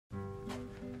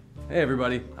Hey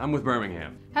everybody, I'm with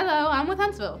Birmingham. Hello, I'm with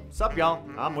Huntsville. Sup y'all,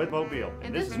 I'm with Mobile.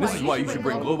 And This is why you should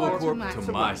bring Globo Corp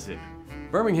to my city.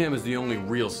 Birmingham is the only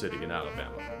real city in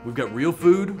Alabama. We've got real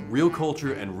food, real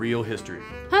culture, and real history.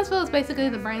 Huntsville is basically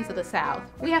the brains of the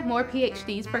South. We have more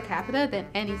PhDs per capita than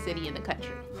any city in the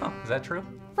country. Huh, is that true?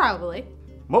 Probably.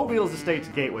 Mobile is the state's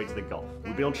gateway to the Gulf.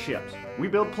 We build ships, we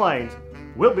build planes,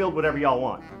 we'll build whatever y'all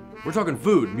want. We're talking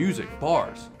food, music,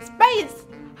 bars. Space!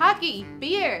 Hockey!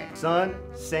 Beer! Sun,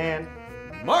 sand,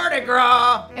 Mardi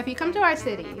Gras! If you come to our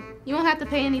city, you won't have to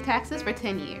pay any taxes for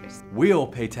 10 years. We'll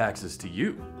pay taxes to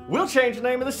you. we'll change the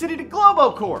name of the city to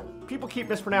Globo Corp. People keep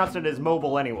mispronouncing it as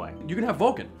Mobile anyway. You can have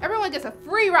Vulcan. Everyone gets a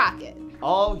free rocket.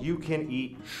 All you can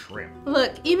eat shrimp.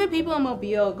 Look, even people in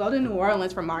Mobile go to New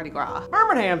Orleans for Mardi Gras.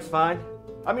 Birmingham's fine.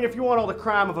 I mean, if you want all the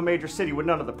crime of a major city with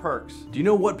none of the perks. Do you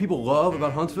know what people love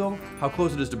about Huntsville? How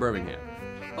close it is to Birmingham.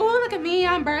 Ooh, look at me,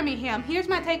 I'm Birmingham. Here's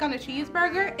my take on a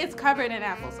cheeseburger. It's covered in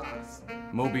applesauce.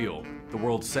 Mobile, the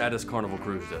world's saddest carnival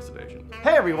cruise destination.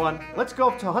 Hey everyone, let's go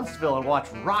up to Huntsville and watch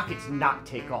rockets not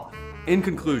take off. In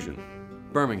conclusion,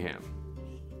 Birmingham,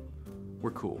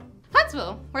 we're cool.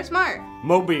 Huntsville, we're smart.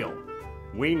 Mobile,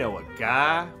 we know a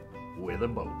guy with a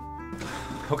boat.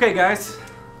 Okay guys,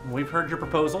 we've heard your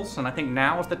proposals, and I think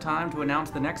now is the time to announce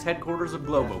the next headquarters of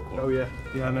Globo Corp. Oh yeah,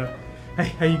 I know.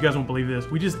 Hey, you guys won't believe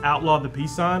this. We just outlawed the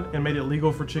peace sign and made it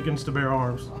legal for chickens to bear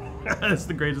arms. That's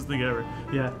the greatest thing ever.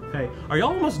 Yeah, hey, are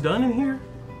y'all almost done in here?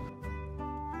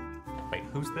 Wait,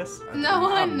 who's this? No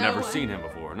one, I've no never one. seen him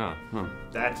before, no. Huh.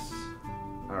 That's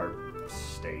our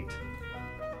state.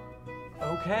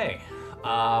 Okay.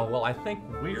 Well, I think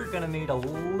we're gonna need a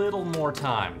little more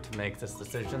time to make this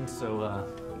decision, so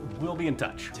we'll be in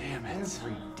touch. Damn it.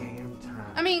 Every damn time.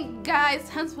 I mean, guys,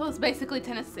 Huntsville is basically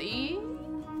Tennessee.